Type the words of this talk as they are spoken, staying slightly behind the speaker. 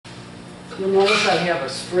You'll notice I have a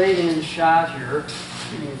straight in shot here,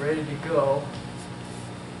 getting ready to go.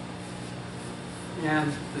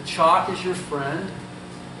 And the chalk is your friend.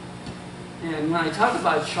 And when I talk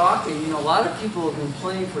about chalking, you know, a lot of people have been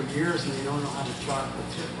playing for years and they don't know how to chalk the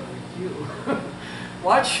tip on a cue.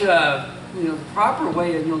 Watch, you know, the proper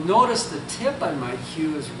way, and you'll notice the tip on my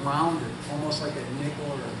cue is rounded, almost like a nickel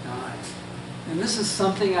or a dime. And this is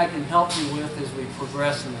something I can help you with as we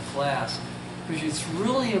progress in the class, because it's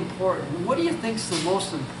really important. What do you think is the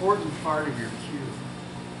most important part of your cue?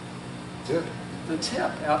 Tip. The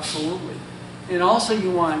tip, absolutely. And also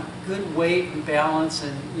you want good weight and balance,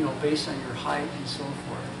 and you know, based on your height and so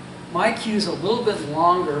forth. My cue is a little bit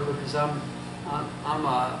longer because I'm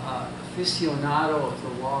a aficionado of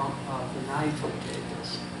the 9-foot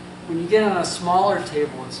tables. When you get on a smaller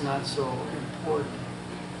table, it's not so important.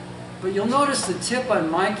 But you'll notice the tip on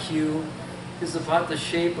my cue is about the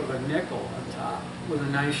shape of a nickel on top with a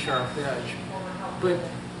nice sharp edge. But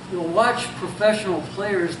you'll watch professional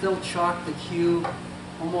players, they'll chalk the cue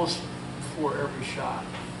almost before every shot.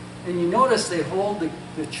 And you notice they hold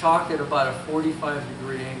the chalk at about a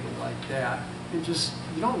 45-degree angle like that. And just,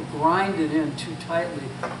 you don't grind it in too tightly,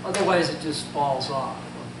 otherwise it just falls off.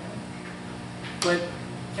 Okay?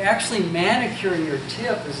 But actually manicuring your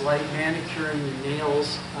tip is like manicuring your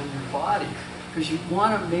nails on your body, because you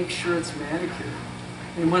want to make sure it's manicured.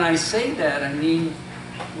 And when I say that, I mean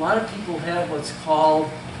a lot of people have what's called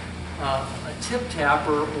a tip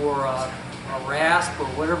tapper or a rasp or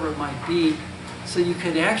whatever it might be, so you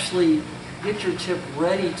can actually get your tip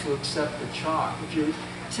ready to accept the chalk. If your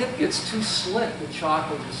tip gets too slick, the chalk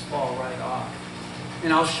will just fall right off.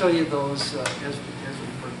 And I'll show you those as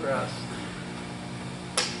we progress.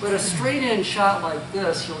 But a straight in shot like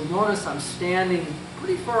this, you'll notice I'm standing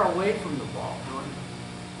pretty far away from the ball.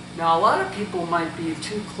 Now a lot of people might be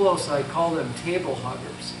too close, I call them table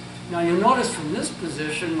huggers. Now you'll notice from this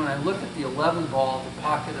position, when I look at the 11 ball, the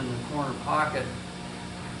pocket in the corner pocket,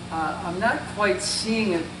 I'm not quite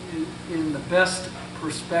seeing it in the best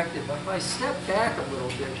perspective. If I step back a little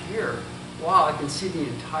bit here, wow, I can see the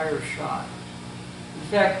entire shot. In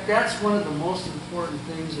fact, that's one of the most important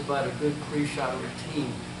things about a good pre-shot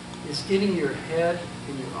routine, is getting your head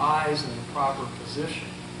and your eyes in the proper position.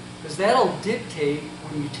 Because that'll dictate,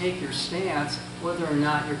 when you take your stance, whether or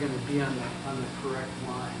not you're going to be on the correct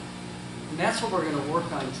line. And that's what we're going to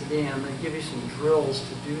work on today, and I'm going to give you some drills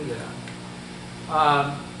to do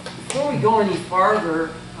that. Before we go any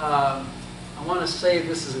farther, I want to say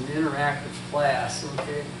this is an interactive class,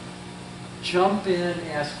 okay? Jump in,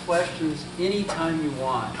 ask questions anytime you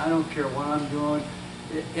want. I don't care what I'm doing.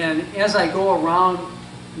 And as I go around,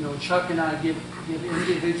 you know, Chuck and I give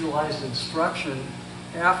individualized instruction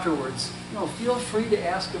afterwards. You know, feel free to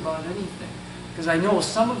ask about anything, because I know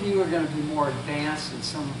some of you are going to be more advanced and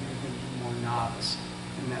some of you are going to be more novice,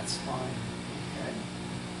 and that's fine. Okay.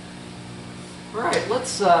 All right,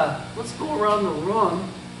 let's go around the room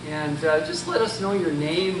and just let us know your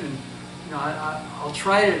name, and you know, I'll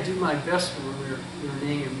try to do my best to remember your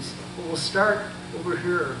names. But we'll start over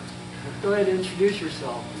here. Go ahead and introduce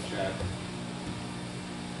yourself. Chad.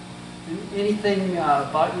 Anything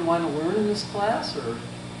about you want to learn in this class, or?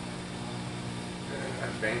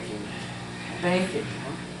 Banking. Banking.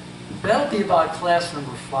 Okay. That'll be about class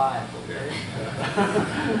number 5. Okay.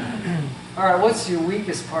 All right. What's your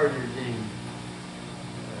weakest part of your game?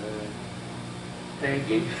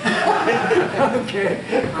 Banking. Okay.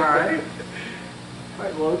 All right. All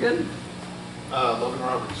right, Logan. Logan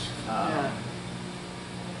Roberts. Yeah.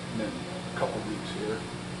 And then a couple weeks here.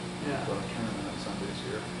 Yeah. So a tournament on Sundays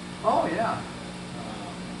here. Oh yeah.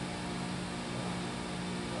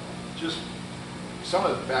 Just some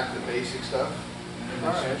of the back to the basic stuff. And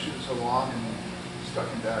All then right. shooting so long and stuck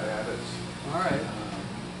in bad habits. All right.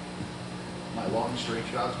 My long straight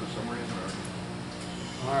shots for some reason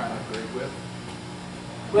are All right. not great with.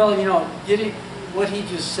 Well, you know, getting what he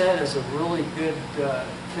just said is a really good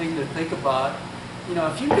thing to think about. You know,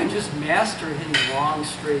 if you could just master hitting long,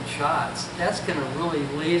 straight shots, that's going to really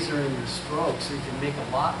laser in your stroke, so you can make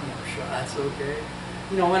a lot more shots, okay?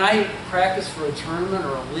 You know, when I practice for a tournament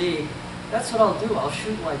or a league, that's what I'll do. I'll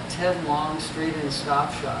shoot like 10 long, straight-in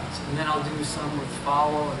stop shots, and then I'll do some with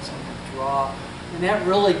follow and some with draw. And that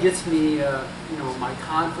really gets me, you know, my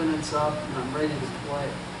confidence up, and I'm ready to play.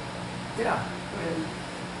 Yeah, go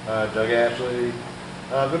ahead. Doug Ashley.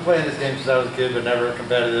 I've been playing this game since I was a kid, but never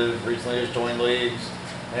competitive. Recently just joined leagues,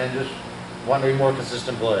 and just want to be more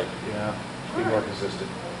consistent play, you know, be more consistent.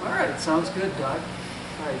 All right, sounds good, Doug.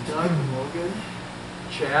 All right, Doug, Logan,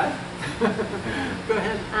 Chad. Go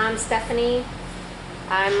ahead. I'm Stephanie.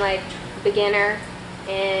 I'm like beginner.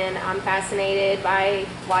 and I'm fascinated by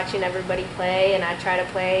watching everybody play, and I try to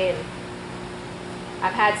play, and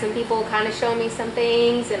I've had some people kind of show me some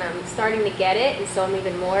things, and I'm starting to get it, and so I'm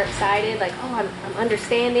even more excited, like, oh, I'm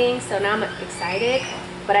understanding, so now I'm excited,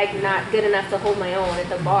 but I'm not good enough to hold my own at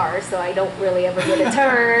the bar, so I don't really ever get a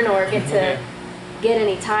turn or get to get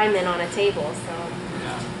any time in on a table, so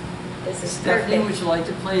this is Stephanie, perfect. would you like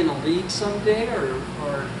to play in a league someday or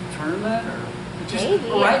tournament or just Maybe.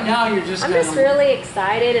 right now you're just I'm kind just of really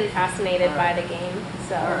excited and fascinated All by right. the game,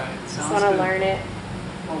 so All right. just Sounds want to good. learn it.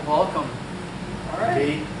 well, welcome. All right.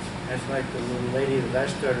 Pete, that's like the little lady that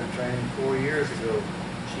I started training 4 years ago.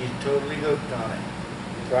 She's totally hooked on it.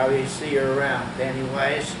 You probably see her around,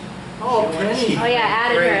 Pennywise. Oh, She went- Penny. she- Oh yeah, I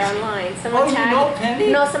added Crazy. her online. Oh, you know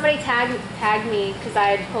Penny? No, somebody tagged me because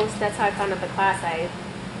I had posted. That's how I found out the class. I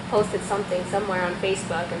posted something somewhere on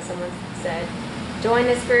Facebook, and someone said, "Join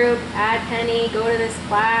this group, add Penny, go to this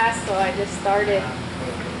class." So I just started.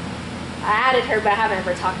 I added her, but I haven't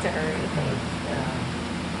ever talked to her or anything.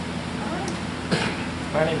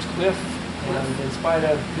 My name's Cliff, and in spite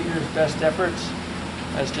of Peter's best efforts,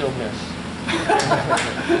 I still miss.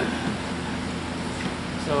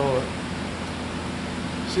 So,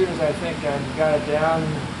 as soon as I think I've got it down,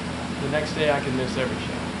 the next day I can miss every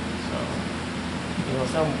shot. So, you know,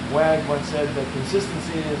 some wag once said that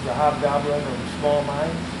consistency is the hobgoblin of small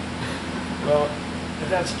minds. Well, if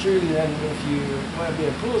that's true, then if you want to be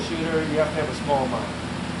a pool shooter, you have to have a small mind.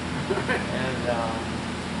 And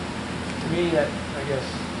to me, that I guess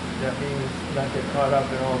that means not get caught up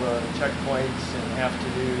in all the checkpoints and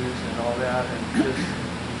have-to-dos and all that, and just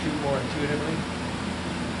shoot more intuitively.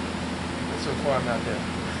 But so far, I'm not there.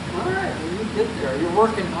 All right, well, you get there. You're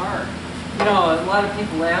working hard. You know, a lot of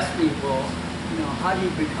people ask me, well, you know, how do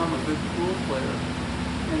you become a good pool player?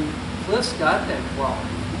 And Cliff's got that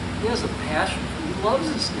quality. He has a passion. He loves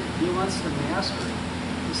this game. He wants to master it.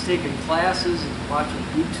 He's taking classes, he's watching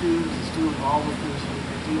YouTube, he's doing all the things you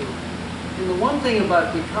can do. And the one thing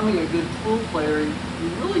about becoming a good pool player, you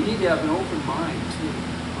really need to have an open mind too,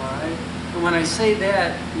 all right? And when I say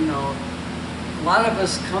that, you know, a lot of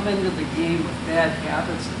us come into the game with bad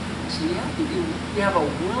habits and things. So you have a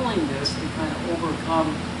willingness to kind of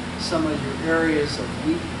overcome some of your areas of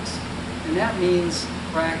weakness. And that means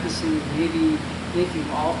practicing, maybe making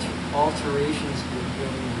alterations to your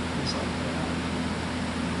game and things like that.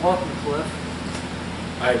 Welcome, Cliff.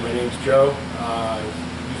 Hi, my name's Joe.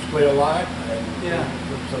 Used to play a lot. I Yeah.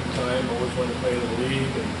 took some time. Always wanted to play in the league,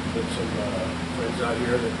 and with some friends out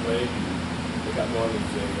here that played. They got me on as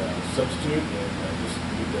a substitute, and I just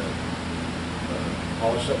need to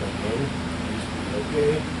polish up my game. I used to be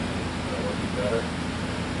okay, and I want to be better.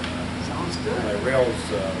 Sounds My good. rails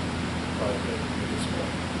probably the biggest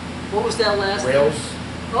one. What was that last name? Rails.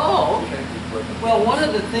 Oh, okay. Well, one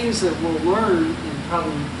of the things that we'll learn in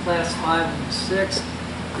probably class 5 and 6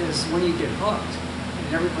 is when you get hooked.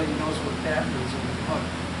 And everybody knows what that means when you're hooked.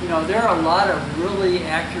 You know, there are a lot of really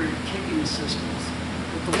accurate kicking systems.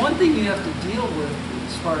 But the one thing you have to deal with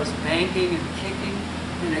as far as banking and kicking,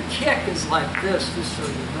 and a kick is like this, just so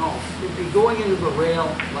you know. It'd be going into the rail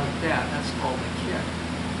like that. That's called a kick.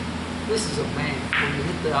 This is a bank, where you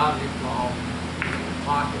hit the object ball in the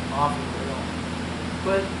pocket off the rail.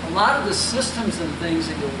 But a lot of the systems and things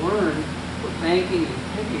that you'll learn for banking and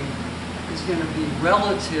kicking is going to be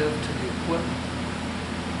relative to the equipment.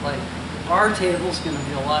 Like the bar table is going to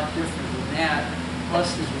be a lot different than that.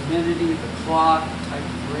 Plus the humidity, the clock, the type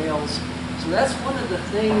of rails. So that's one of the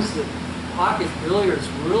things that pocket billiards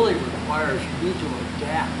really requires. You need to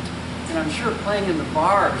adapt. And I'm sure playing in the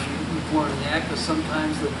bars, you've learned that because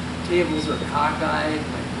sometimes the tables are cockeyed,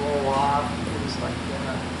 like roll off, and things like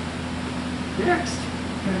that. Next.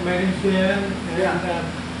 My name's Dan, and Yeah.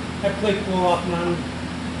 I played pool off and on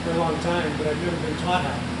for a long time, but I've never been taught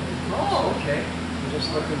how to play. Oh, okay. I'm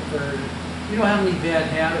just looking for You don't have any bad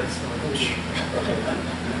habits, though, do you?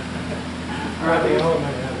 All right, probably all well, of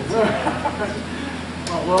my habits.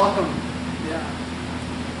 well, welcome. Yeah.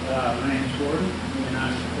 My name's Gordon, and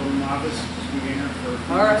I'm a total novice, just beginner for a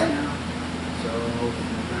few All right. months now. So,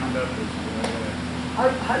 roundup is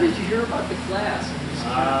How did you hear about the class?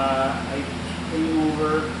 I came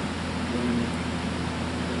over when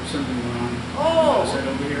there was something going on. Oh. I said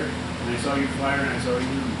over here, and I saw your flyer, and I saw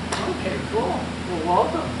you. Okay, cool. Well,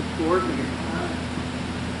 welcome. Gordon. All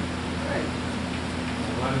right.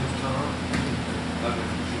 My name's Tom. I've been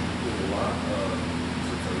shooting pool a lot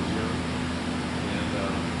since I was young. And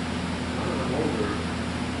now that I'm older,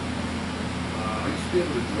 I used to be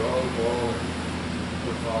able to draw the ball and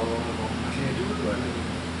put follow on the ball. I can't do it right now.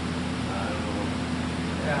 I don't know.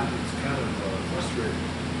 Yeah. It's kind of frustrating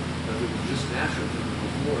because it was just natural to me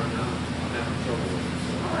before. Now I'm having trouble with it.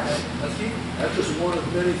 So All right. that's just one of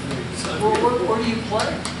many things. Well, where do you play?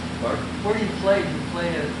 Pardon? Where do you play? Do you play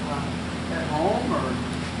at home or?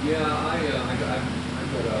 Yeah, I got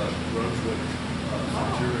a Brunswick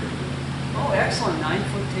Centurion. Oh, excellent.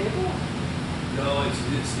 9-foot table? No, it's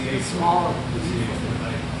the 8 Smaller. It's the 8 foot.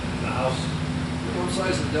 The house, don't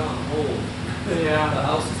size it down whole. Yeah. The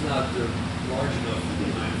house is not large enough to be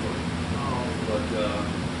 9 foot. Oh. But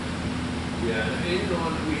yeah, and you know,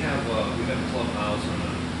 we have a clubhouse and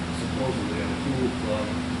supposedly a pool club.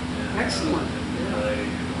 And, Excellent. And we Yeah. play,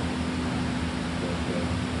 you know.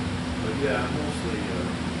 But yeah, mostly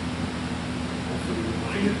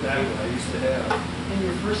when I get back what I used to have. And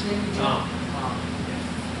your first name again? Tom. Tom.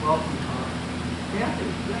 Welcome, Tom. Kathy.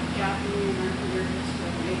 Kathy, you're just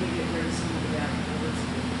maybe get rid of some of the afterwards.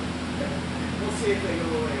 We'll see if they go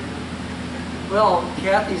away. Well,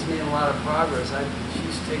 Kathy's made a lot of progress.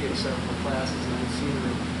 She's taken several classes and I've seen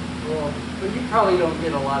her grow. But you probably don't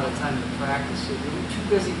get a lot of time to practice it. You're too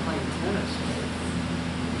busy playing tennis.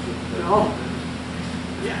 No.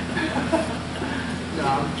 Yeah. No,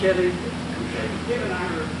 I'm kidding. Kim and I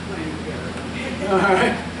were playing together. All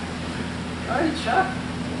right. All right, Chuck.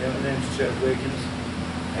 Yeah, my name's Chuck Wiggins.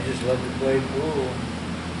 I just love to play pool.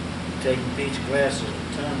 Taking beach classes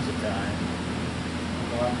tons of time.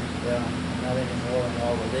 Well, not anymore in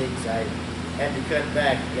all the leagues. I had to cut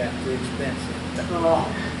back. It got too expensive. Oh.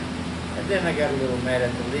 And then I got a little mad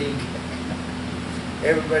at the league.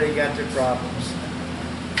 Everybody got their problems.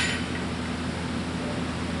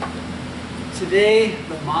 Today,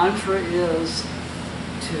 the mantra is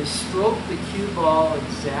to stroke the cue ball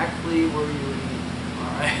exactly where you aim.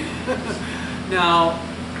 All right. Now,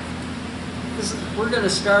 we're going to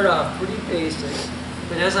start off pretty basic,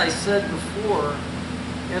 but as I said before,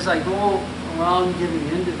 as I go around giving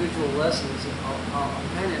individual lessons, I'll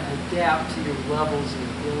kind of adapt to your levels and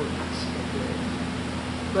abilities. Okay?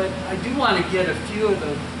 But I do want to get a few of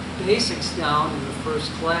the basics down in the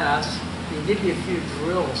first class and give you a few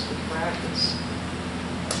drills to practice.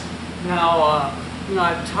 Now, you know,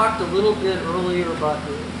 I've talked a little bit earlier about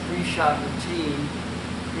the three-shot routine,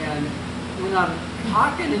 and when I'm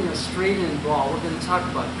pocketing a straight-in ball, we're going to talk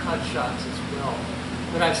about cut shots as well.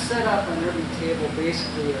 But I've set up on every table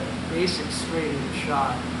basically a basic straight-in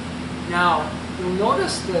shot. Now, you'll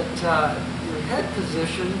notice that your head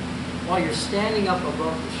position while you're standing up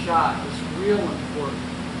above the shot is real important.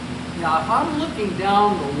 Now, if I'm looking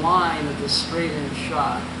down the line of the straight-in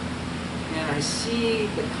shot, and I see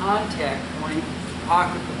the contact point to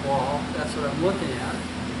pocket the ball, that's what I'm looking at,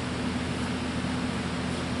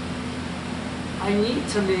 I need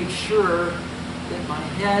to make sure that my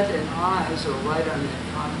head and eyes are right on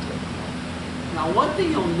that contact point. Now, one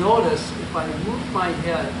thing you'll notice, if I move my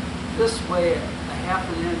head this way a half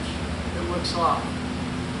an inch, it looks off.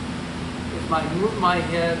 If I move my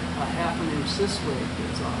head a half an inch this way, it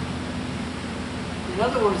gets off. In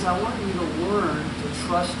other words, I want you to learn to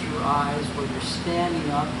trust your eyes while you're standing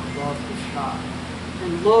up above the shot.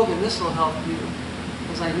 And Logan, this will help you,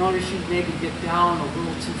 because I notice you maybe get down a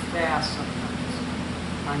little too fast sometimes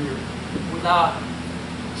on your, without,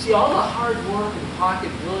 see, all the hard work in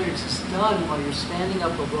pocket billiards is done while you're standing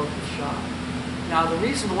up above the shot. Now, the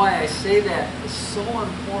reason why I say that is so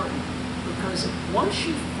important, because once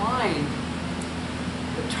you find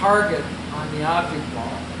the target on the object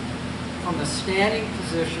ball, from a standing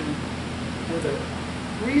position with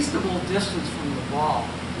a reasonable distance from the ball.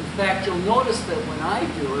 In fact, you'll notice that when I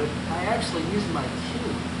do it, I actually use my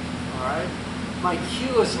cue, all right? My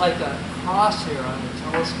cue is like a crosshair on the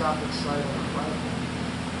telescopic sight of the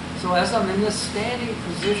rifle. So as I'm in this standing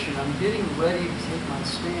position, I'm getting ready to take my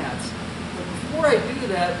stance. But before I do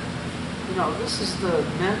that, you know, this is the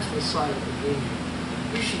mental side of the game.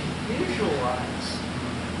 You should visualize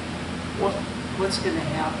what's going to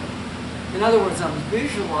happen. In other words, I'm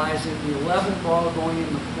visualizing the 11 ball going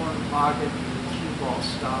in the corner pocket and the cue ball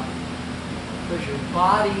stopping. Because your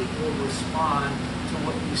body will respond to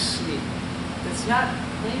what you see. It's not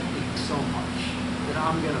thinking so much that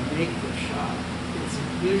I'm going to make this shot. It's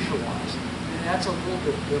visualizing. And that's a little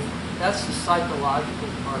bit different. That's the psychological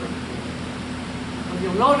part of the game. But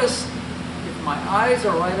you'll notice if my eyes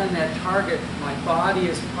are right on that target, my body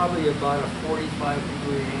is probably about a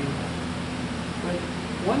 45-degree angle. But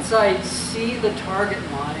once I see the target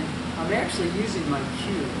line, I'm actually using my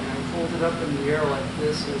cue, and I hold it up in the air like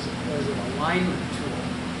this as an alignment tool.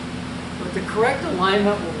 But the correct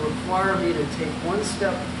alignment will require me to take one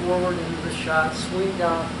step forward into the shot, swing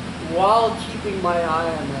down, while keeping my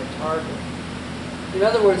eye on that target. In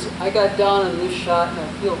other words, I got down on this shot, and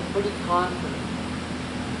I feel pretty confident.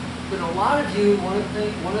 But a lot of you, one of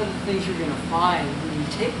the things you're going to find when you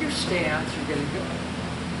take your stance, you're going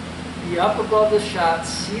to be up above the shot,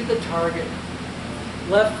 see the target,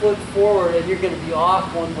 left foot forward, and you're going to be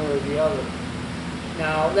off one way or the other.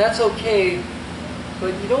 Now, that's okay,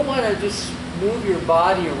 but you don't want to just move your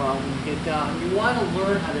body around when you get down. You want to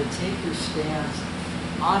learn how to take your stance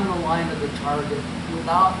on the line of the target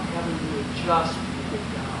without having to adjust when you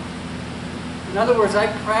get down. In other words, I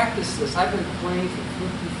practice this. I've been playing for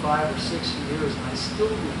 55 or 60 years, and I still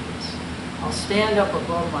do this. I'll stand up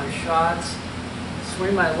above my shots,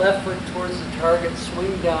 swing my left foot towards the target,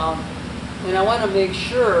 swing down, and I want to make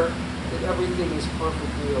sure that everything is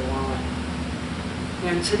perfectly aligned.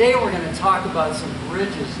 And today we're going to talk about some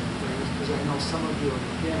bridges and things, because I know some of you are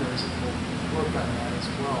beginners and will work on that as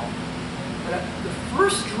well. But the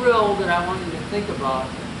first drill that I want you to think about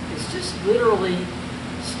is just literally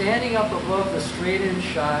standing up above the straight-in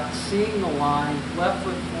shot, seeing the line, left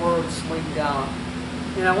foot forward, swing down.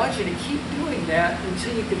 And I want you to keep doing that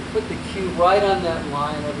until you can put the cue right on that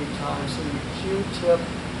line every time. So your cue tip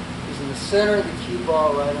is in the center of the cue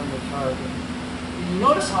ball right on the target. And you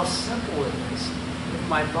notice how simple it is. If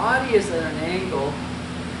my body is at an angle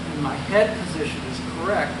and my head position is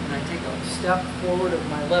correct, and I take a step forward of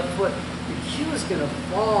my left foot, the cue is going to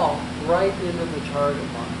fall right into the target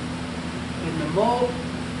line. And the more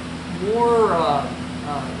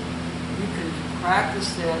you can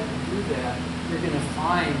practice that and do that, you're going to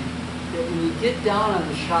find that when you get down on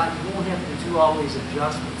the shot, you won't have to do all these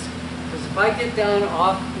adjustments. Because if I get down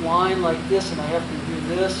off line like this and I have to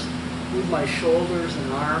do this, move my shoulders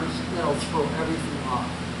and arms, that'll throw everything off.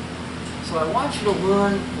 So I want you to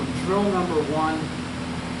learn from drill number 1,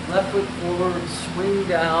 left foot forward, swing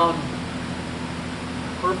down,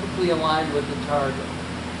 perfectly aligned with the target.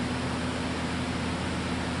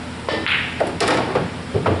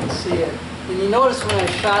 See it. And you notice when I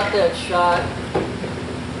shot that shot,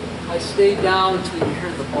 I stayed down until you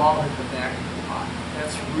hear the ball hit the back of the pocket.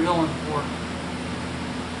 That's real important.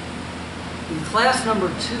 In class number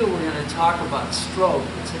 2, we're going to talk about stroke.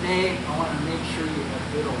 But today, I want to make sure you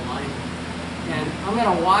have good alignment. And I'm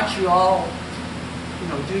going to watch you all,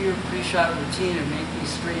 do your pre-shot routine and make these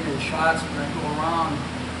straight-in shots when I go around.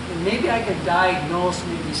 And maybe I can diagnose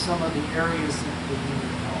maybe some of the areas that need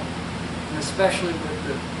help, and especially with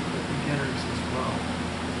the beginners as well.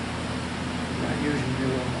 Not using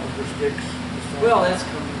your upper sticks. Well, that's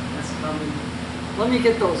coming. That's coming. Let me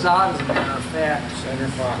get those out as a matter of fact. Center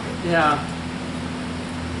pocket. Yeah.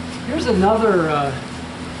 Here's another.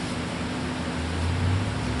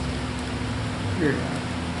 Here.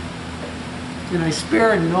 And I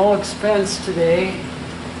spared no expense today.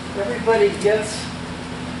 Everybody gets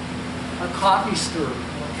a coffee stirrer,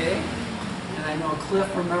 okay? And I know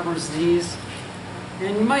Cliff remembers these.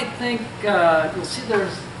 And you might think, you'll see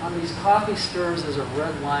there's, on these coffee stirrers, there's a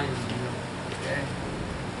red line in the middle, okay?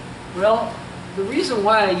 Well, the reason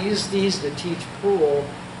why I use these to teach pool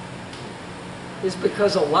is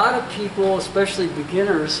because a lot of people, especially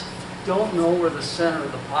beginners, don't know where the center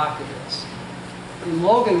of the pocket is. In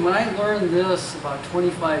Logan, when I learned this about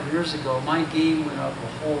 25 years ago, my game went up a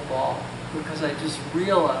whole ball because I just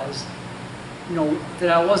realized, that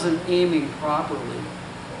I wasn't aiming properly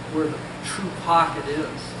where the true pocket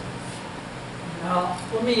is. Now,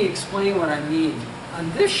 let me explain what I mean.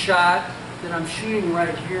 On this shot that I'm shooting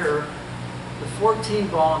right here, the 14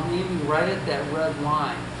 ball, I'm aiming right at that red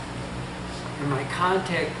line. And my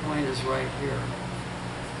contact point is right here.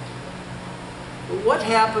 But what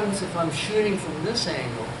happens if I'm shooting from this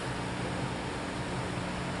angle?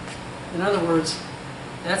 In other words,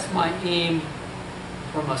 that's my aim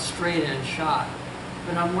from a straight-in shot.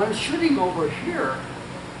 But when I'm shooting over here,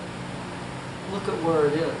 look at where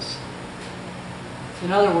it is.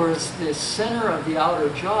 In other words, the center of the outer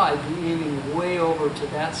jaw, I'd be aiming way over to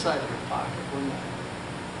that side of the pocket, wouldn't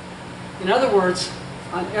I? In other words,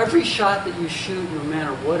 on every shot that you shoot, no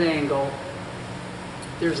matter what angle,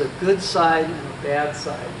 there's a good side and a bad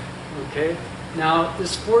side, okay? Now,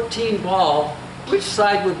 this 14 ball, which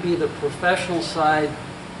side would be the professional side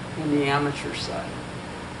and the amateur side,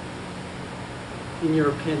 in your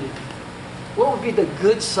opinion? What would be the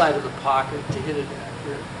good side of the pocket to hit it at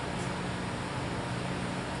here?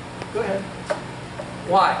 Go ahead.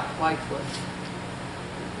 Why? Why, Cliff?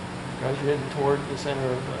 Because you're heading toward the center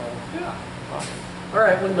of the pocket. All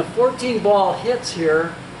right, when the 14 ball hits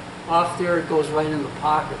here, off there it goes right in the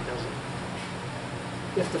pocket, doesn't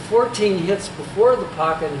it? If the 14 hits before the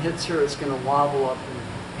pocket and hits here, it's going to wobble up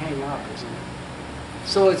and hang up, isn't it?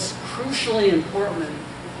 So it's crucially important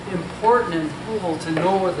in pool to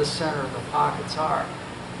know where the center of the pockets are.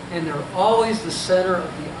 And they're always the center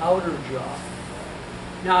of the outer jaw.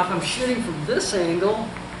 Now, if I'm shooting from this angle,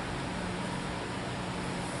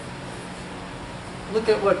 look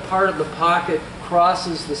at what part of the pocket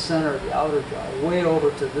crosses the center of the outer jaw, way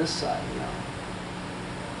over to this side now.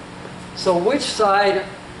 So which side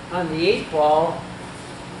on the 8 ball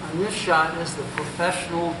on this shot is the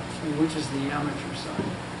professional and which is the amateur side?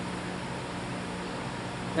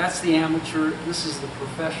 That's the amateur, this is the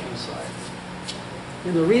professional side.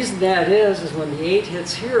 And the reason that is when the 8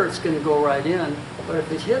 hits here, it's going to go right in. But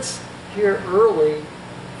if it hits here early,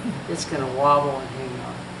 it's going to wobble and hang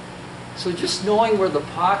out. So just knowing where the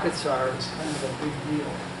pockets are is kind of a big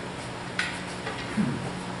deal.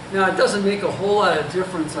 Now, it doesn't make a whole lot of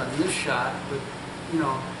difference on this shot, but, you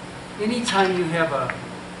know, anytime you have a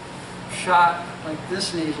shot like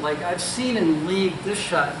this, like I've seen in league, this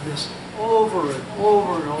shot missed over and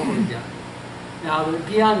over and over again. Now, they'll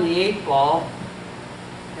be on the 8 ball,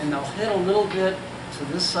 and they'll hit a little bit to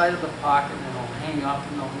this side of the pocket, and they'll hang up,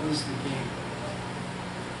 and they'll lose the game.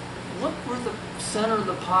 Look where the center of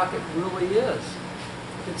the pocket really is.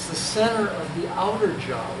 It's the center of the outer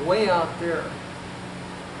jaw, way out there.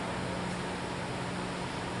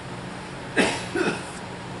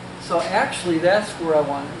 So actually, that's where I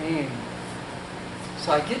want to aim.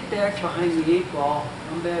 So I get back behind the 8 ball,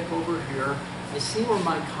 come back over here. I see where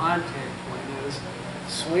my contact point is.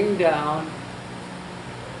 Swing down.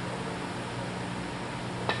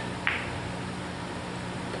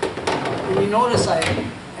 And you notice I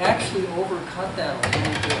actually overcut that a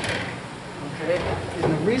little bit. Okay?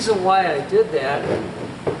 And the reason why I did that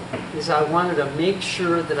is I wanted to make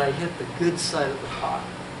sure that I hit the good side of the pocket.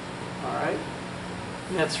 All right?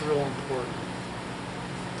 And that's real important.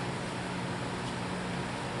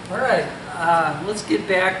 All right, let's get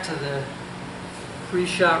back to the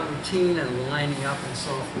pre-shot routine and lining up and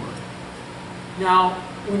so forth. Now,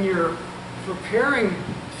 when you're preparing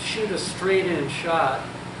to shoot a straight-in shot,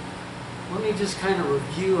 let me just kind of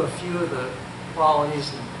review a few of the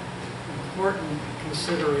qualities and important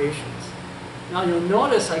considerations. Now, you'll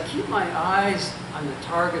notice I keep my eyes on the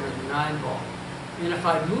target of the 9 ball. And if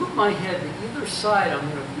I move my head to either side, I'm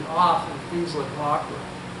going to be off and things look awkward.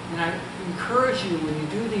 And I encourage you, when you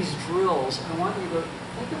do these drills, I want you to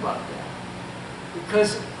think about that.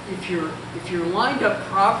 Because if you're lined up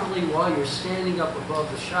properly while you're standing up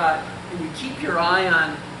above the shot, and you keep your eye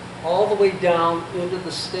on all the way down into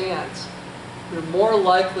the stance, you're more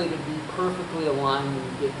likely to be perfectly aligned when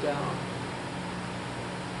you get down.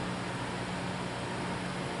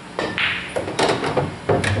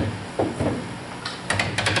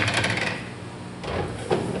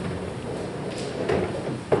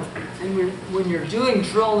 When you're doing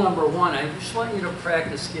drill number 1, I just want you to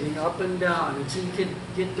practice getting up and down until you can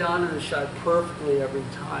get down in the shot perfectly every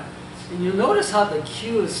time. And you'll notice how the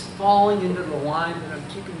cue is falling into the line that I'm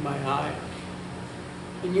keeping my eye on.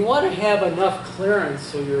 And you want to have enough clearance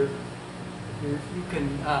so you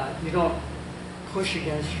don't push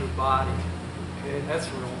against your body. Okay, that's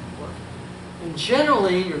real important. And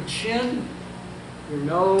generally, your chin, your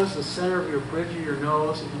nose, the center of your bridge of your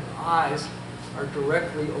nose, and your eyes are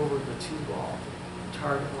directly over the 2 ball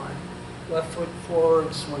target line. Left foot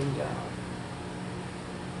forward, swing down.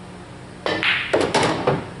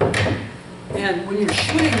 And when you're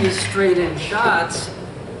shooting these straight-in shots,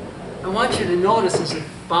 I want you to notice, is it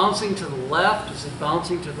bouncing to the left? Is it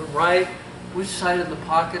bouncing to the right? Which side of the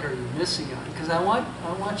pocket are you missing on? Because I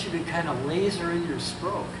want you to kind of laser in your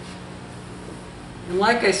stroke. And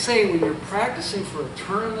like I say, when you're practicing for a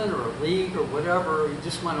tournament or a league or whatever, you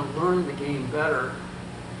just want to learn the game better,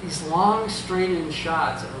 these long straight-in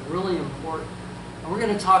shots are really important. And we're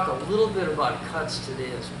going to talk a little bit about cuts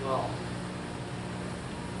today as well.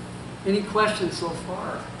 Any questions so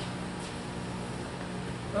far?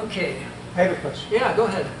 Okay. I have a question. Yeah, go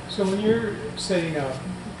ahead. So when you're setting up,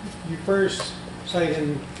 you first sight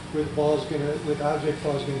in where the ball's gonna, where the object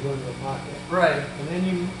ball is gonna go into the pocket. Right. And then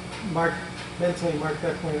you mentally mark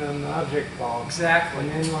that point on the object ball. Exactly.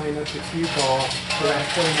 And then line up the cue ball for that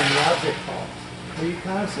point on the object ball.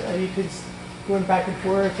 Are you going back and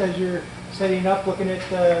forth as you're setting up, looking at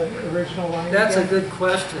the original line? That's a good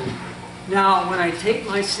question. Now, when I take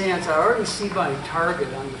my stance, I already see my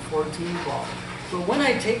target on the 14 ball. But when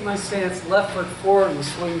I take my stance left foot forward and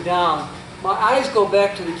swing down, my eyes go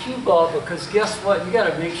back to the cue ball because guess what? You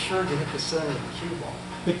got to make sure to hit the center of the cue ball.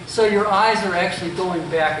 So your eyes are actually going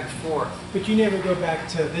back and forth. But you never go back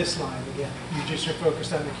to this line again. You just are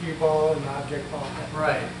focused on the cue ball and the object ball.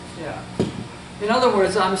 Right, yeah. In other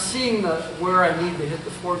words, I'm seeing where I need to hit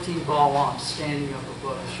the 14 ball while I'm standing up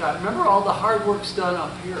above the shot. Remember, all the hard work's done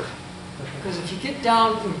up here. Because if you get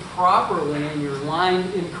down improperly and you're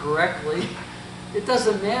lined incorrectly, it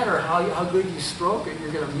doesn't matter how good you stroke it,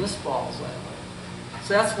 you're going to miss balls that way.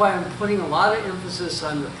 So that's why I'm putting a lot of emphasis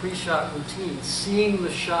on the pre-shot routine, seeing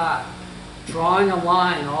the shot, drawing a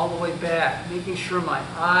line all the way back, making sure my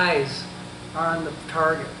eyes are on the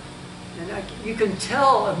target. And you can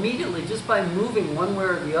tell immediately just by moving one way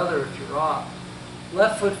or the other if you're off.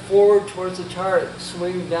 Left foot forward towards the target,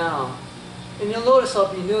 swing down. And you'll notice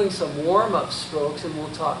I'll be doing some warm-up strokes, and we'll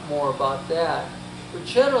talk more about that. But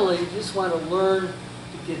generally, you just want to learn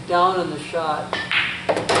to get down on the shot.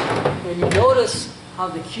 And you notice how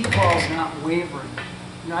the cue ball is not wavering.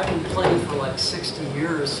 You know, I've been playing for like 60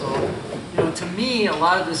 years, so you know, to me, a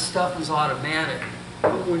lot of this stuff is automatic.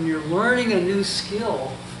 But when you're learning a new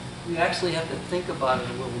skill, you actually have to think about it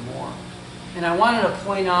a little more. And I wanted to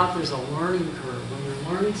point out there's a learning curve. When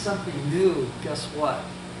you're learning something new, guess what?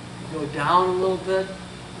 You go down a little bit,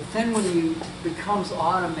 but then when it becomes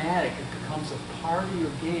automatic, it becomes a part of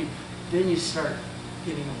your game, then you start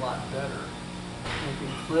getting a lot better. Maybe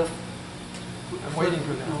Cliff. I'm waiting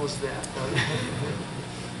for that. Knows that.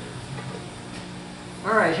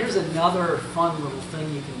 All right, here's another fun little thing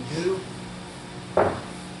you can do.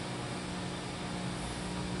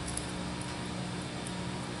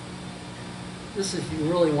 This is if you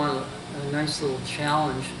really want a nice little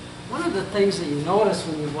challenge. One of the things that you notice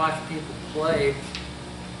when you watch people play,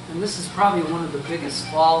 and this is probably one of the biggest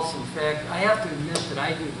faults, in fact, I have to admit that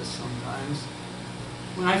I do this sometimes.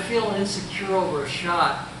 When I feel insecure over a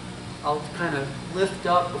shot, I'll kind of lift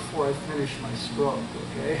up before I finish my stroke,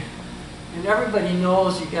 okay? And everybody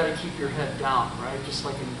knows you got to keep your head down, right? Just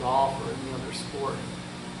like in golf or any other sport.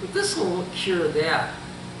 But this will cure that.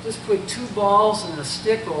 Just put 2 balls and a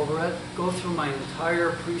stick over it, go through my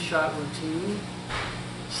entire pre-shot routine,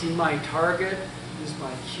 see my target, use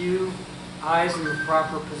my cue, eyes in the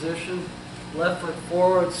proper position, left foot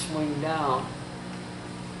forward, swing down.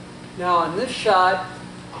 Now on this shot,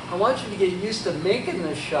 I want you to get used to making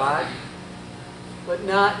this shot, but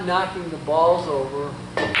not knocking the balls over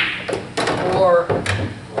or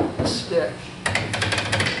the stick.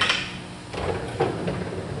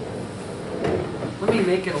 Let me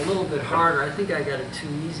make it a little bit harder. I think I got it too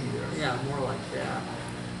easy there. Yeah, more like that.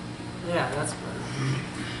 Yeah, that's better.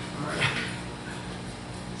 All right.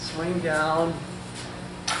 Swing down.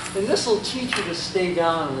 And this will teach you to stay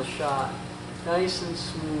down on the shot. Nice and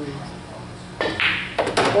smooth.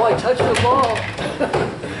 Oh, I touched the ball.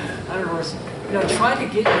 I don't know. You know, try to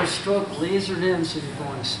get your stroke lasered in so you're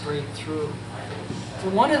going straight through.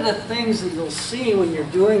 And one of the things that you'll see when you're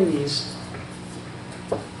doing these,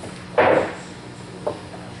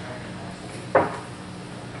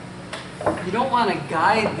 you don't want to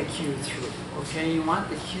guide the cue through, okay? You want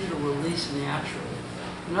the cue to release naturally.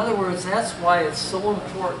 In other words, that's why it's so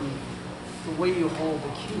important the way you hold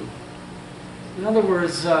the cue. In other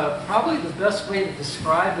words, probably the best way to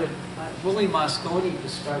describe it, Willie Mosconi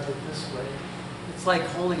described it this way. It's like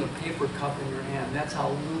holding a paper cup in your hand. That's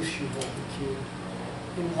how loose you hold the cue.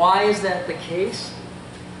 And why is that the case?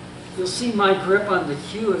 You'll see my grip on the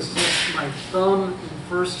cue is just my thumb and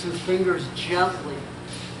first 2 fingers gently.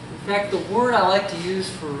 In fact, the word I like to use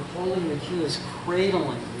for holding the cue is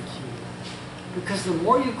cradling the cue. Because the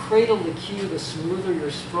more you cradle the cue, the smoother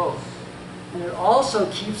your stroke. And it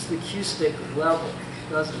also keeps the cue stick level,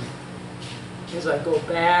 doesn't it? As I go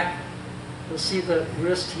back, you'll see the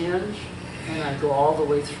wrist hinge, and I go all the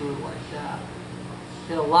way through like that.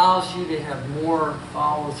 It allows you to have more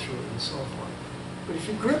follow through and so forth. But if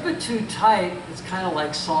you grip it too tight, it's kind of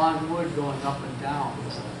like sawing wood going up and down,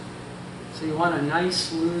 isn't it? So you want a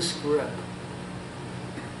nice loose grip.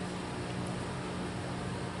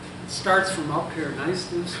 It starts from up here,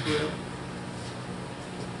 nice loose grip.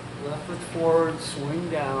 Left foot forward,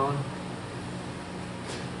 swing down.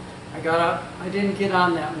 I got up. I didn't get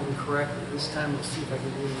on that one correctly. This time we'll see if I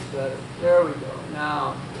can do it better. There we go.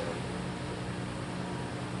 Now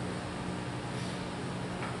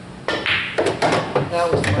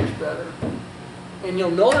that was much better. And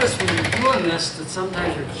you'll notice when you're doing this that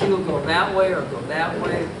sometimes your cue will go that way or go that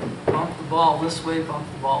way, bump the ball this way, bump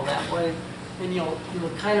the ball that way. And you'll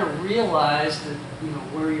kind of realize that, you know,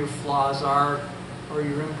 where your flaws are or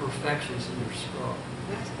your imperfections in your stroke.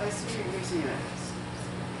 I see you're using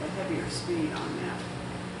a heavier speed on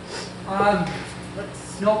that.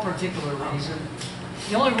 No particular reason.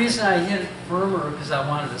 The only reason I hit it firmer because I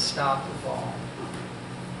wanted to stop the ball.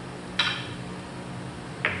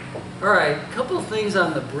 All right, a couple of things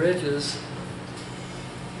on the bridges.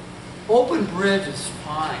 Open bridge is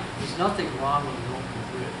fine. There's nothing wrong with an open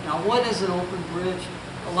bridge. Now, what is an open bridge?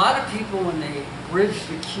 A lot of people, when they bridge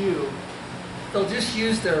the cue, they'll just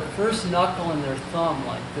use their first knuckle and their thumb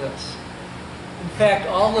like this. In fact,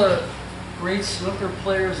 all the great snooker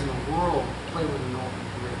players in the world play with an open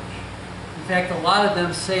bridge. In fact, a lot of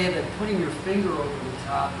them say that putting your finger over the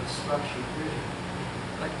top obstructs your vision.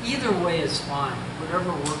 But either way is fine,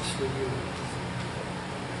 whatever works for you.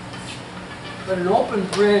 But an open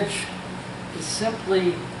bridge is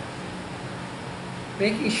simply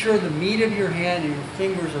making sure the meat of your hand and your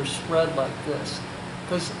fingers are spread like this.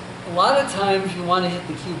 Because a lot of times you want to hit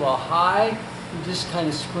the cue ball high, you just kind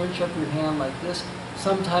of scrunch up your hand like this.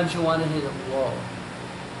 Sometimes you want to hit it low.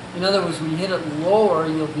 In other words, when you hit it lower,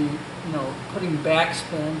 you'll be, putting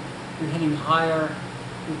backspin. You're hitting higher,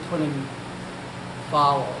 you're putting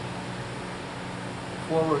follow,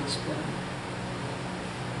 forward spin.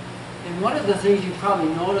 And one of the things you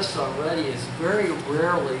probably noticed already is very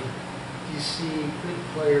rarely do you see good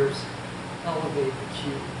players elevate the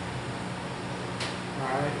cue. All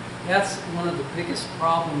right, that's one of the biggest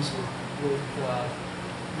problems with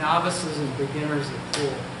novices and beginners at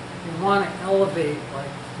pool. You want to elevate like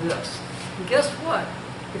this. And guess what?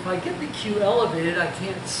 If I get the cue elevated, I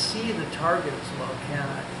can't see the target as well, can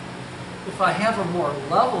I? If I have a more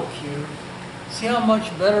level cue, see how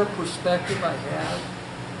much better perspective I have?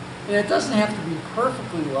 And it doesn't have to be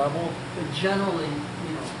perfectly level, but generally,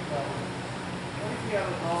 level. What if you have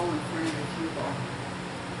a ball in front of the cue ball?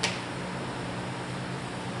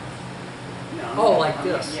 No, Oh, like I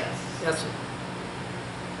mean, this? Yes. Yes, sir.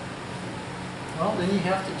 Well, then you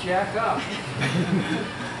have to jack up.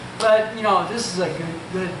 But, this is a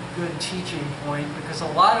good teaching point because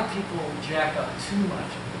a lot of people jack up too much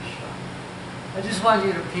of this shot. I just want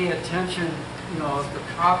you to pay attention, of the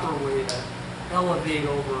proper way to elevate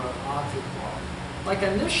over an object ball. Like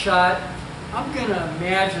on this shot, I'm going to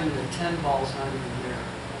imagine the 10 ball's not even there.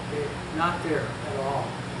 Okay? Not there at all.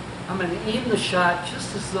 I'm going to aim the shot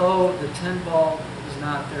just as though the 10 ball is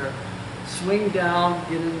not there. Swing down,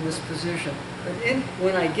 get in this position. But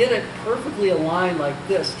when I get it perfectly aligned like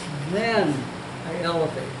this, then I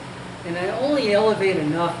elevate. And I only elevate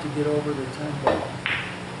enough to get over the 10 ball.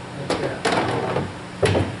 Like that.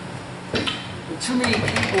 But too many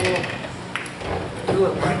people do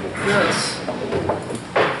it like this,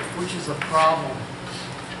 which is a problem.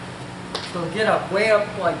 So get up, way up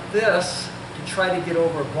like this to try to get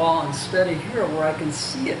over a ball instead of here where I can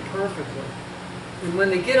see it perfectly. And when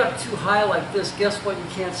they get up too high like this, guess what? You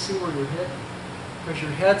can't see where you're hitting. Because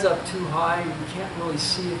your head's up too high, you can't really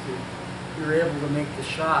see if you're able to make the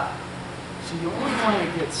shot. So you only want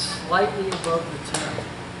to get slightly above the 10.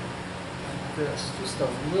 Like this, just a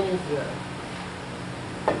little bit.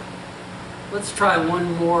 Let's try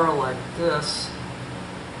one more like this.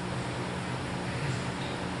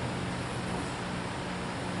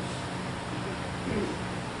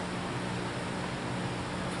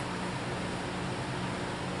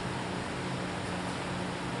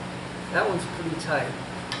 That one's pretty tight.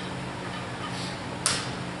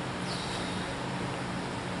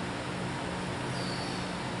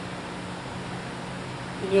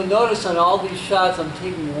 And you'll notice on all these shots I'm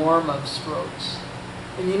taking warm-up strokes.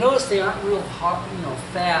 And you notice they aren't real hard,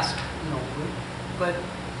 fast, but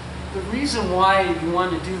the reason why you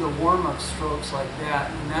want to do the warm-up strokes like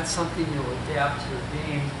that, and that's something you'll adapt to your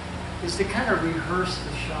game, is to kind of rehearse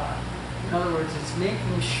the shot. In other words, it's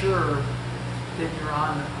making sure that you're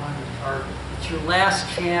on the target. It's your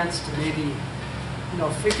last chance to maybe,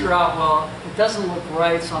 figure out, well, it doesn't look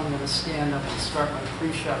right, so I'm going to stand up and start my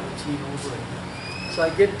pre-shot routine over again. So I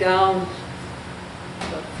get down,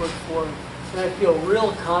 left foot forward, and I feel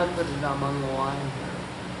real confident I'm on the line here.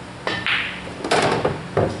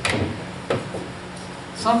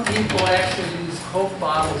 Some people actually use Coke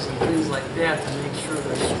bottles and things like that to make sure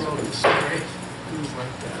their stroke is straight, things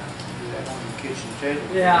like that. Do that on the kitchen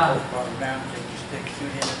table. Yeah. Down, take your stick,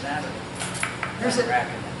 shoot in and out of it. Here's a,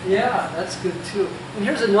 Racking it. yeah, that's good too. And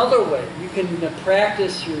here's another way. You can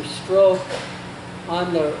practice your stroke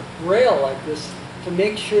on the rail like this to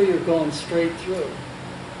make sure you're going straight through.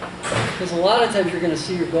 Because a lot of times you're going to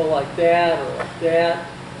see you go like that or like that.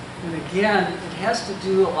 And again, it has to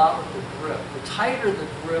do a lot with the grip. The tighter the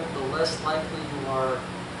grip, the less likely you are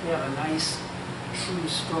to have a nice, true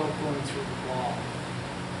stroke going through the ball.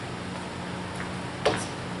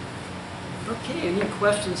 Okay, any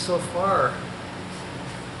questions so far?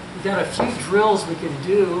 We've got a few drills we can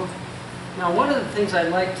do. Now, one of the things I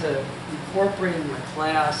like to incorporate in my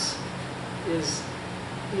class is,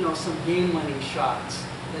 some game-winning shots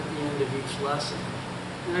at the end of each lesson.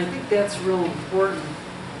 And I think that's real important.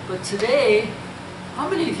 But today, how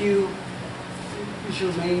many of you is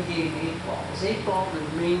your main game 8-ball? Is 8-ball the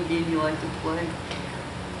main game you like to play?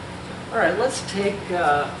 All right, let's take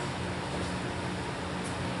 3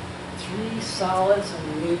 solids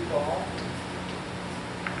and an 8-ball.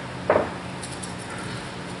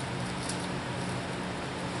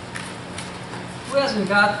 Who hasn't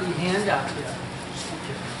got the handout yet?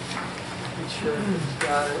 Okay. Make sure everyone's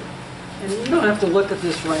got it. And you don't have to look at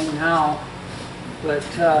this right now, but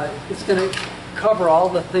it's going to cover all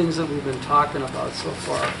the things that we've been talking about so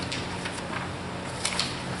far.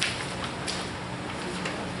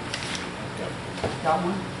 Got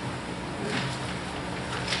one?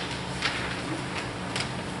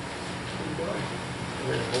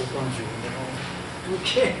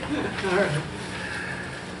 Okay, all right.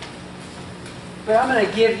 But I'm going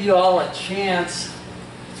to give you all a chance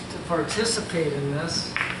to participate in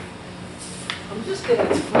this. I'm just going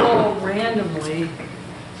to throw randomly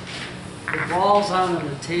the balls out on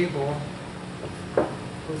the table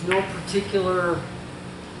with no particular.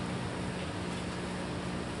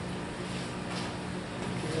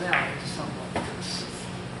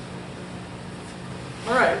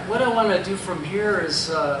 All right, what I want to do from here is,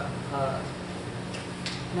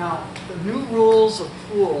 now, the new rules of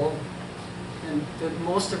pool, and that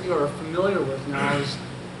most of you are familiar with now, is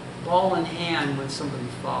ball in hand when somebody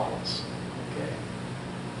fouls. Okay.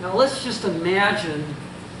 Now let's just imagine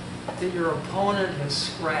that your opponent has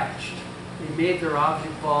scratched. They made their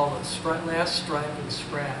object ball the last strike and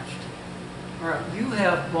scratched. All right, you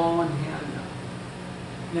have ball in hand now.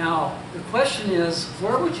 Now, the question is,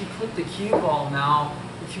 where would you put the cue ball now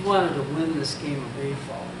if you wanted to win this game of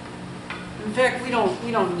baseball? In fact, we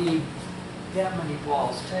don't need that many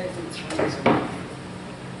balls. I think 3 is enough.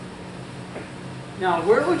 Now,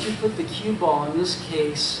 where would you put the cue ball in this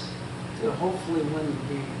case to hopefully win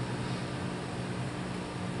the game?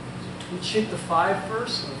 You'd shoot the 5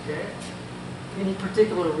 first, okay? Any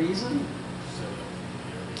particular reason?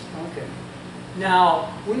 Okay.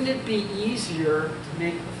 Now, wouldn't it be easier to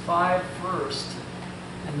make the 5 first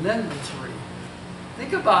and then the 3?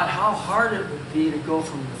 Think about how hard it would be to go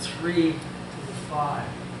from the 3 to the 5.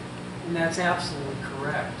 And that's absolutely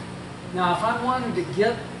correct. Now, if I wanted to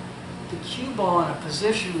get the cue ball in a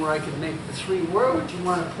position where I could make the 3, where would you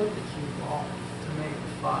want to put the cue ball to make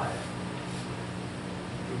the 5?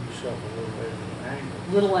 Give yourself a little bit of an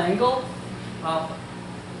angle. Little angle? Back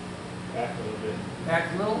a little bit.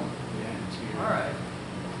 Back a little? Yeah. All right.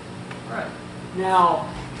 All right.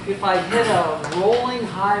 Now, if I hit a rolling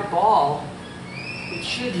high ball, it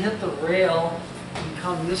should hit the rail and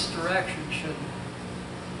come this direction, shouldn't it?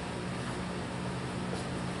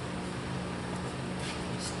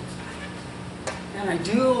 And I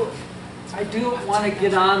do want to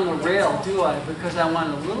get on the rail, do I? Because I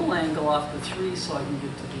want a little angle off the 3 so I can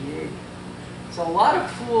get to the 8. So a lot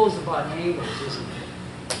of pool is about angles, isn't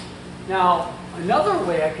it? Now, another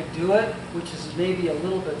way I could do it, which is maybe a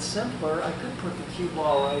little bit simpler, I could put the cue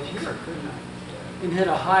ball right here, couldn't I? And hit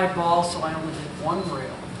a high ball so I only hit one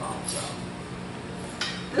rail and bounce out.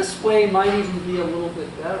 This way might even be a little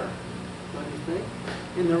bit better, don't you think?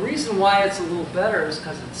 And the reason why it's a little better is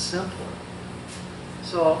because it's simpler.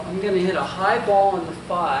 So I'm going to hit a high ball in the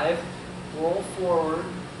 5, roll forward.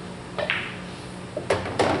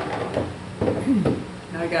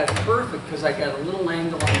 Now I got it perfect because I got a little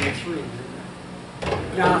angle on the 3.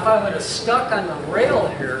 Now if I would have stuck on the rail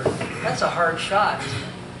here, that's a hard shot, isn't it?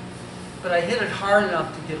 But I hit it hard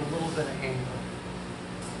enough to get a little bit of angle.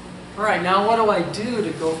 All right, now what do I do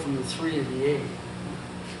to go from the 3 to the 8?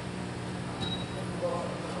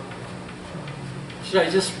 Should I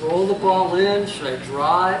just roll the ball in? Should I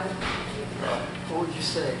draw it? What would you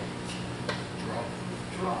say? Draw.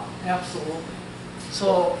 Draw, absolutely.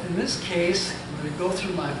 So in this case, I'm going to go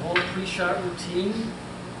through my whole pre-shot routine.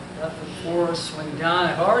 Left and forward, swing down.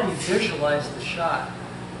 I've already visualized the shot.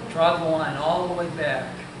 Draw the line all the way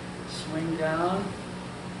back. Swing down.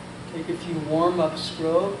 Take a few warm-up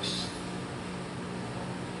strokes.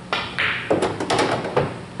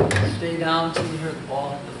 Stay down until you hear the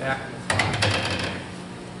ball hit the back of the 5.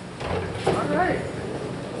 All right.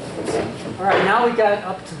 All right, now we got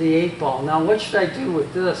up to the 8 ball. Now what should I do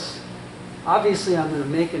with this? Obviously I'm going to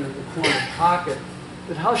make it in the corner pocket,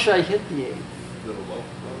 but how should I hit the 8? A little low.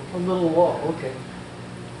 A little low, okay.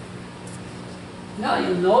 Now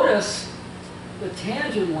you'll notice the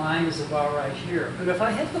tangent line is about right here, but if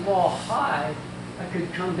I hit the ball high, I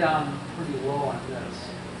could come down pretty low on this.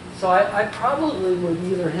 So I probably would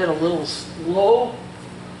either hit a little low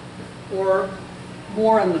or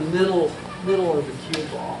more in the middle of the cue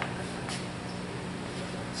ball.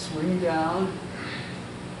 Swing down.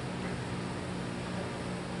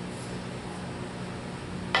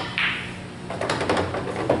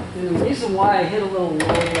 And the reason why I hit a little low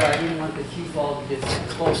there, I didn't want the cue ball to get too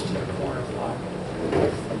close to the corner block.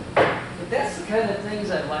 But that's the kind of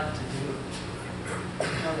things I like to do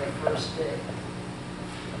on the first day.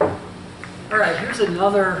 All right, here's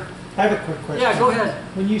another I have a quick question. Yeah, go ahead.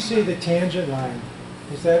 When you say the tangent line,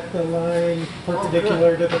 is that the line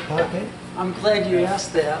perpendicular to the pocket? I'm glad you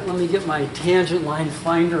asked that. Let me get my tangent line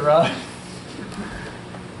finder out.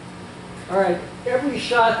 All right, every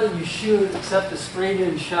shot that you shoot, except a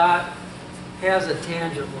straight-in shot, has a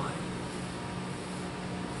tangent line.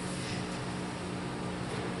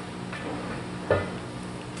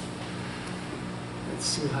 Let's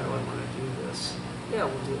see, how do I want to do this? Yeah,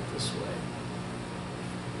 we'll do it this way.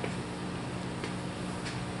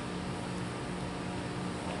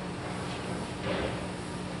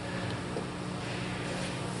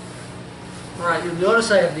 All right, you'll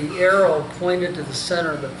notice I have the arrow pointed to the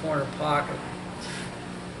center of the corner pocket.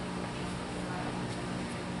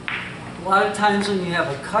 A lot of times when you have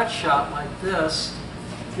a cut shot like this,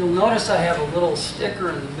 you'll notice I have a little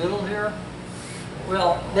sticker in the middle here.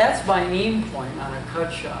 Well, that's my aim point on a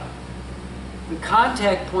cut shot. The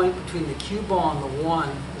contact point between the cue ball and the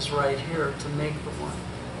one is right here to make the one.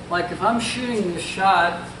 Like if I'm shooting this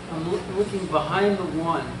shot, I'm looking behind the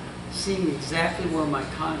one, seeing exactly where my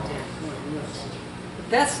contact point is. But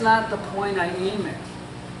that's not the point I aim at.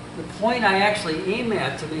 The point I actually aim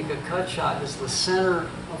at to make a cut shot is the center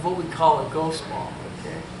of what we call a ghost ball.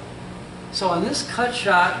 Okay. So on this cut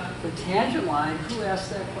shot, the tangent line, who asked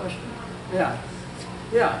that question?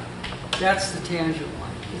 Yeah, that's the tangent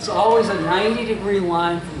line. It's always a 90-degree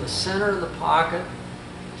line from the center of the pocket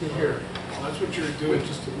to here. Well, that's what you're doing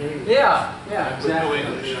just a minute ago. Yeah, exactly. With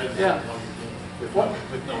no English. Yeah. What?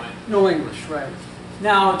 With no English. No English, right.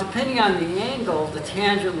 Now, depending on the angle, the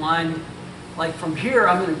tangent line, like from here,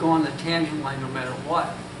 I'm going to go on the tangent line no matter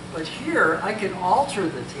what. But here, I can alter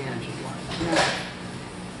the tangent line. Yeah.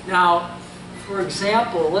 Now, for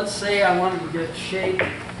example, let's say I wanted to get shape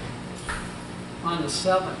on the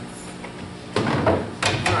 7th.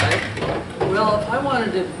 All right. Well, if I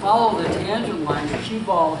wanted to follow the tangent line, the cue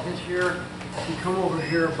ball hit here and come over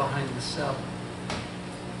here behind the 7th.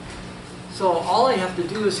 So all I have to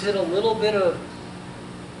do is hit a little bit of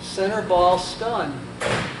center ball stun.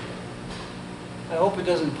 I hope it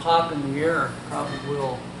doesn't pop in the air. It probably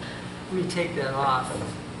will. Let me take that off.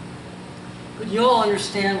 But you'll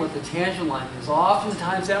understand what the tangent line is.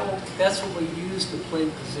 Oftentimes that's what we use to play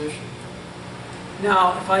position.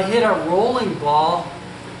 Now, if I hit a rolling ball,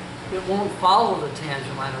 it won't follow the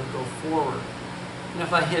tangent line, it'll go forward. And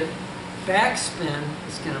if I hit backspin,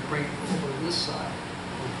 it's going to bring it over this side.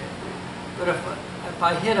 Okay. But if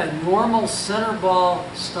I hit a normal center ball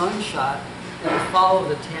stun shot, it'll follow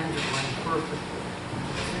the tangent line perfectly.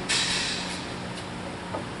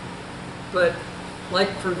 But,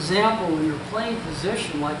 like for example, when you're playing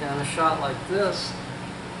position, like on a shot like this,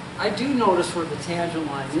 I do notice where the tangent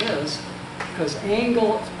line is, because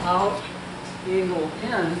angle out, angle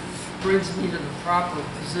in brings me to the proper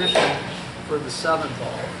position for the 7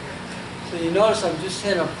 ball. So you notice I'm just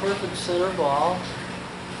hitting a perfect center ball.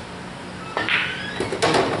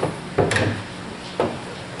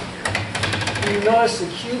 And you notice the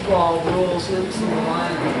cue ball rolls into the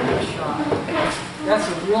line of the shot. That's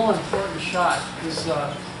a real important shot, because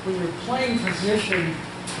when you're playing position,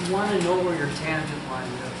 you want to know where your tangent line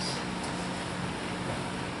is.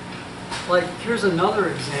 Like, here's another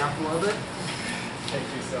example of it. Thank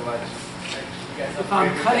you so much. If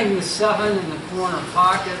I'm cutting the 7 in the corner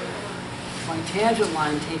pocket, my tangent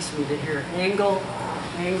line takes me to here. Angle,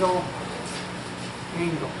 angle,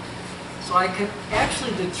 angle. So I can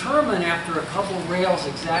actually determine after a couple rails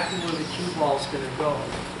exactly where the cue ball is going to go.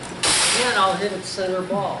 And I'll hit its center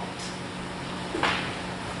ball.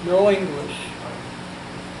 No English.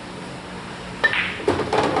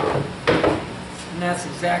 And that's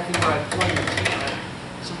exactly where I play it.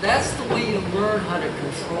 So that's the way you learn how to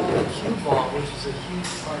control the cue ball, which is a huge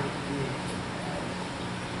part of the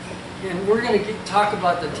game. And we're going to talk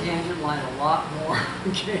about the tangent line a lot more,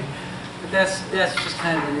 okay? But that's just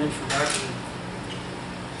kind of an introduction.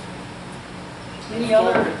 Any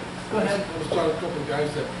other? Go ahead. I was talking to a couple of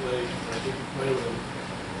guys that play, I think you play with them,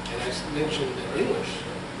 and I mentioned English.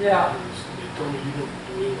 Yeah. They told me you don't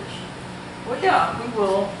do English. Well, yeah, we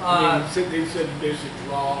will. They said basic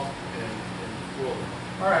draw and full.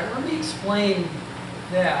 All right, let me explain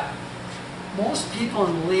that. Most people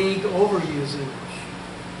in the league overuse English.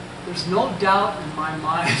 There's no doubt in my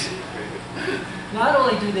mind. Not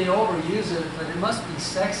only do they overuse it, but it must be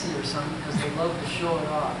sexy or something because they love to show it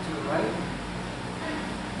off too, right?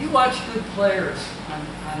 You watch good players on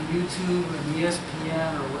YouTube and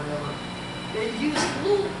ESPN or whatever. They use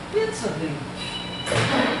little bits of English.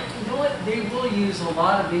 You know what? They will use a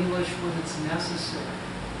lot of English when it's necessary.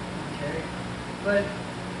 Okay? But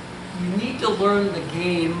you need to learn the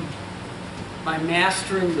game by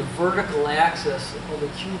mastering the vertical axis of the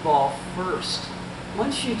cue ball first.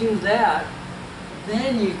 Once you do that,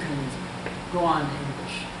 then you can go on to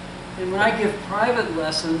English. And when I give private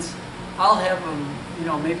lessons, I'll have them, you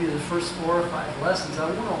know, maybe the first 4 or 5 lessons, I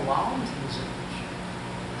won't allow them to use English.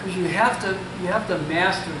 Because you have to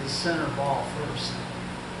master the center ball first.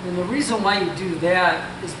 And the reason why you do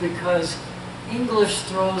that is because English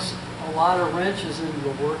throws a lot of wrenches into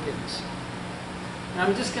the workings. And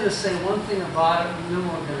I'm just going to say one thing about it, and then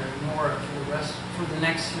we're going to ignore it for the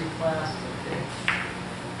next 3 classes, okay?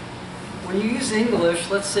 When you use English,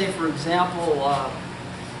 let's say, for example,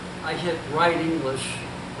 I hit right English.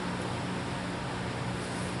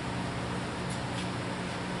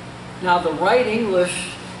 Now, the right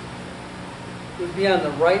English would be on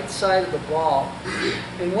the right side of the ball.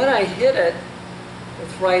 And when I hit it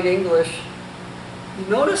with right English, you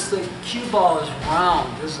notice the cue ball is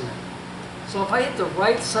round, isn't it? So if I hit the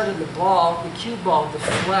right side of the ball, the cue ball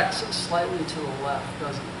deflects slightly to the left,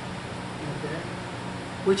 doesn't it? Okay?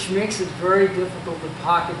 Which makes it very difficult to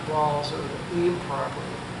pocket balls or to aim properly.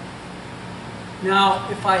 Now,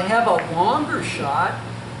 if I have a longer shot,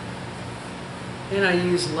 and I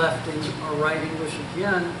use left or right English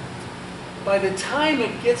again, by the time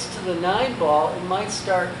it gets to the 9 ball, it might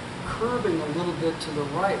start curving a little bit to the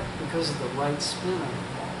right because of the right spin on the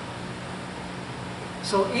ball.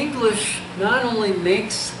 So English not only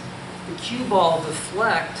makes the cue ball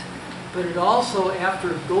deflect, but it also, after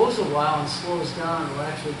it goes a while and slows down, it will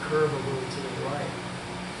actually curve a little to the right.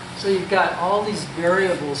 So you've got all these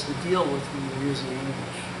variables to deal with when you're using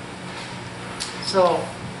English. So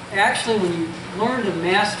actually, when you learn to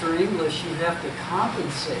master English, you have to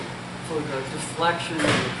compensate for the deflection and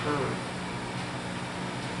the curve.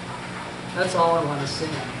 That's all I want to say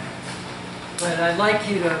on that. But I'd like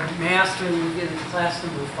you to master, when we get in class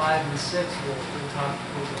number 5 and 6, we'll talk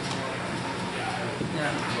a little bit more.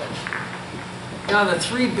 Yeah. Now the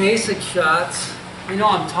 3 basic shots, I know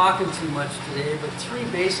I'm talking too much today, but 3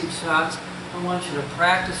 basic shots I want you to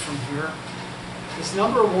practice from here. Is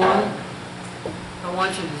number 1, I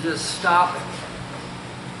want you to just stop it.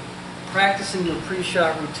 Practicing your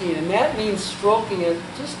pre-shot routine. And that means stroking it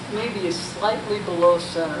just maybe slightly below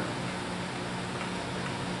center.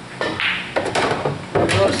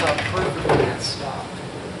 Notice how perfectly that stopped.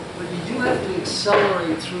 But you do have to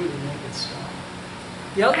accelerate through to make it stop.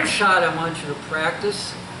 The other shot I want you to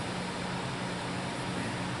practice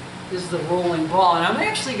is the rolling ball. And I'm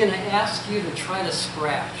actually going to ask you to try to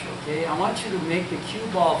scratch, okay? I want you to make the cue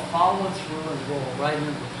ball follow through and roll right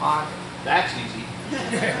into the pocket. That's easy.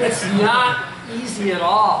 It's not easy at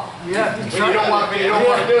all. You have to When you don't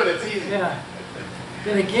want to do it, it's easy. Yeah.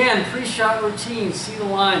 Then again, pre-shot routine, see the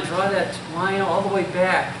line, draw that line all the way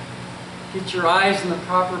back. Get your eyes in the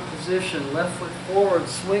proper position, left foot forward,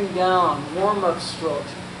 swing down, warm-up strokes.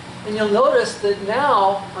 And you'll notice that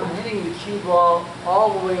now I'm hitting the cue ball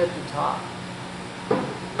all the way at the top.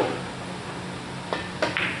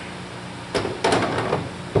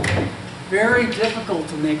 Very difficult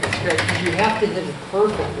to make it straight because you have to hit it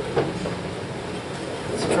perfectly.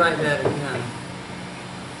 Let's try that again.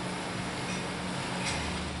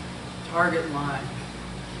 Target line.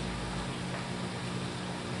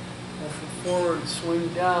 Left foot forward, swing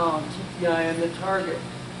down, keep the eye on the target.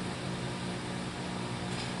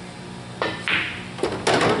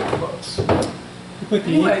 Pretty close. You put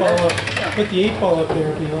the 8 ball up. Put the 8 ball up there.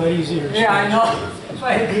 It'll be a lot easier. Yeah, I know. If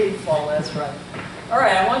I had the 8 ball, that's right. All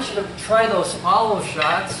right, I want you to try those follow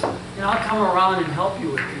shots, and I'll come around and help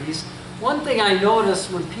you with these. One thing I notice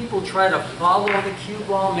when people try to follow the cue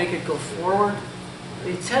ball, make it go forward,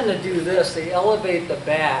 they tend to do this. They elevate the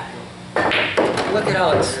bat. Look at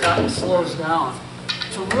how it slows down.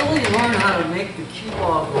 To really learn how to make the cue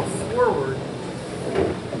ball go forward,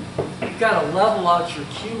 you've got to level out your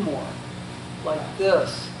cue more, like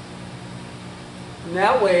this. And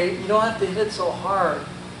that way, you don't have to hit so hard.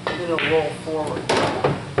 It'll roll forward.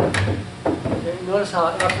 Okay, notice how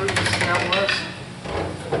effortless that was?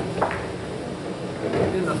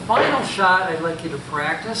 And the final shot I'd like you to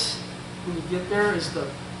practice when you get there is the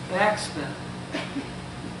backspin.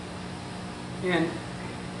 And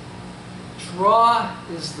draw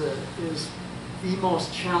is the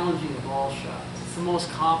most challenging of all shots. It's the most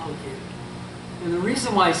complicated. And the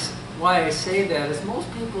reason why I say that is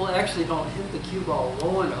most people actually don't hit the cue ball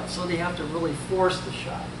low enough, so they have to really force the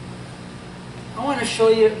shot. I want to show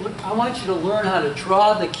you, I want you to learn how to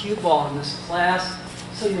draw the cue ball in this class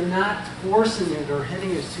so you're not forcing it or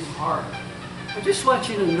hitting it too hard. I just want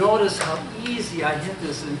you to notice how easy I hit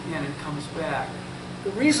this and it comes back.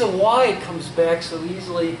 The reason why it comes back so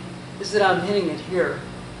easily is that I'm hitting it here.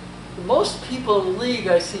 Most people in the league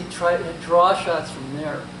I see try to draw shots from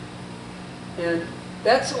there. And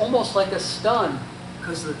that's almost like a stun,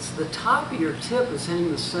 because it's the top of your tip is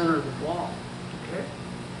hitting the center of the ball. Okay?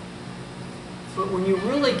 But when you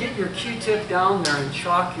really get your Q-tip down there and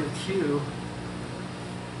chalk your cue,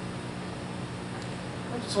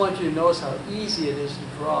 I just want you to notice how easy it is to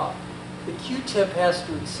draw. The Q-tip has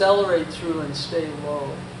to accelerate through and stay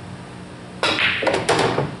low.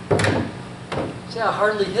 See, I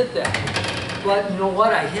hardly hit that. But you know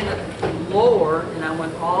what? I hit it lower and I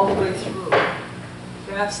went all the way through.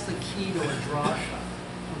 That's the key to a draw shot.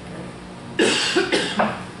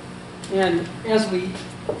 Okay? And as we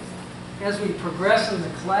progress in the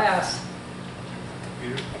class,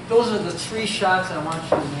 those are the 3 shots I want you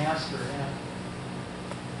to master.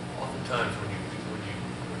 Oftentimes when you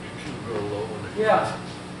cue real low and Yeah. you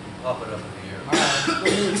pop it up in the air. All right,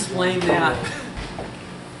 let me explain that.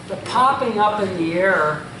 The popping up in the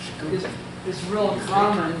air is real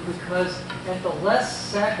common because at the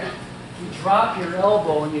last second, you drop your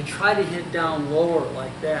elbow and you try to hit down lower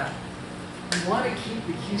like that. You want to keep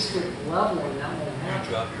the cue stick level and that won't happen.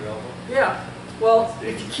 You drop your elbow? Yeah. Well,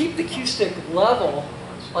 if you keep the cue stick level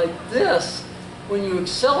like this, when you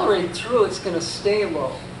accelerate through, it's going to stay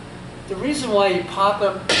low. The reason why you pop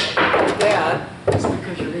up like that is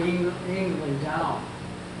because you're angling down.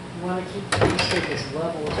 You want to keep the cue stick as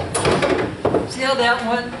level as possible. See how that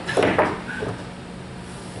went?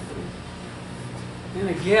 And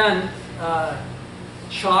again,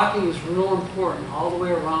 chalking is real important all the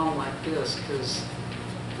way around like this, because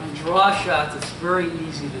on draw shots it's very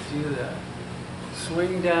easy to do that.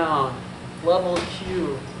 Swing down, level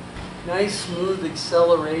cue, nice smooth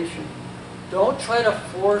acceleration. Don't try to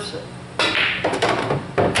force it.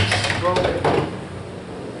 Stroke it.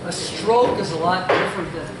 A stroke is a lot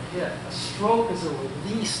different than a hit. A stroke is a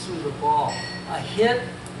release through the ball. A hit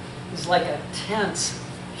is like a tense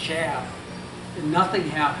jab, and nothing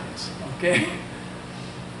happens, okay?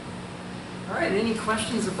 All right, any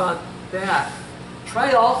questions about that?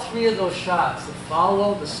 Try all 3 of those shots, the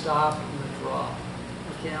follow, the stop, and the draw.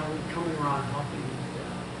 Okay, I'll be coming around helping you with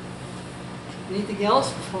that. Anything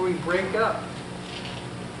else before we break up?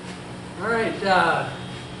 All right, we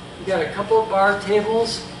got a couple of bar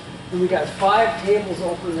tables, and we got 5 tables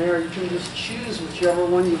open there. You can just choose whichever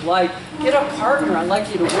one you like. Get a partner. I'd like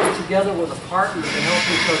you to work together with a partner to help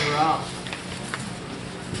each other out.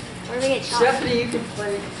 Where do we get shots? Stephanie, you can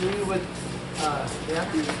play me with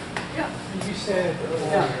Kathy. Yeah. You said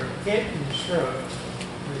Yeah. hit and stroke.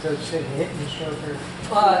 Does it say hit and stroke or?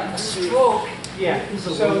 A stroke Yeah. is a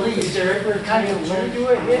So release. is there ever Kind time of to learn- do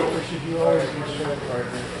a hit, or should you always be stroke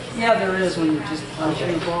partner? Yeah, there is when you're just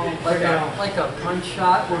punching the ball. Like a punch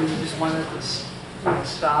shot where you just want it to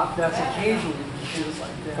stop. That's occasionally you shoot it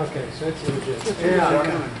like that. Okay, so it's legit.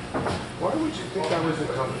 Yeah. Why would you think I was a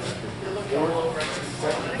competitor?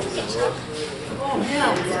 Oh, yeah,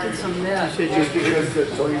 let's get some net. Just because the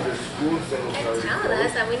schools that It's telling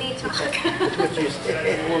us that we need to talk.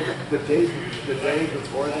 the day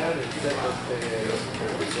before that, it said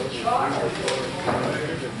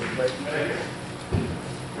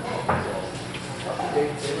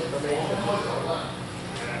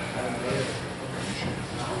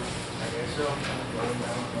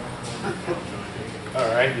All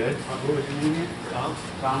right, good. Tom?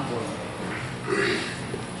 Tom.